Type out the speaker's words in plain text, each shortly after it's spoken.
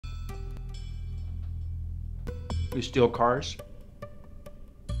We steal cars.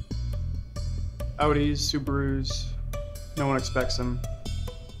 Audis, Subarus. No one expects them.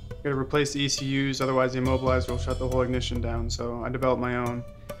 Gotta replace the ECUs, otherwise the immobilizer will shut the whole ignition down, so I developed my own.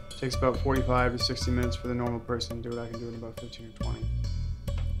 It takes about 45 to 60 minutes for the normal person to do what I can do in about 15 or 20.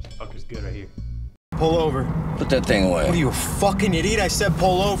 Fucker's good right here. Pull over. Put that thing away. What are you, a fucking idiot? I said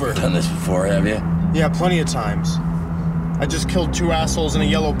pull over. Done this before, have you? Yeah, plenty of times. I just killed 2 assholes in a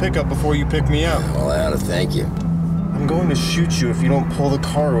yellow pickup before you picked me up. Well, I ought to thank you. I'm going to shoot you if you don't pull the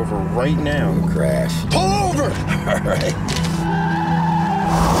car over right now. You crash. Pull over! All right.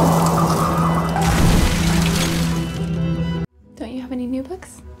 Don't you have any new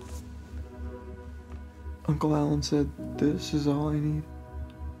books? Uncle Alan said this is all I need.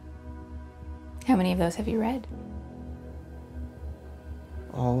 How many of those have you read?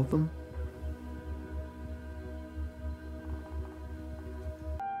 All of them.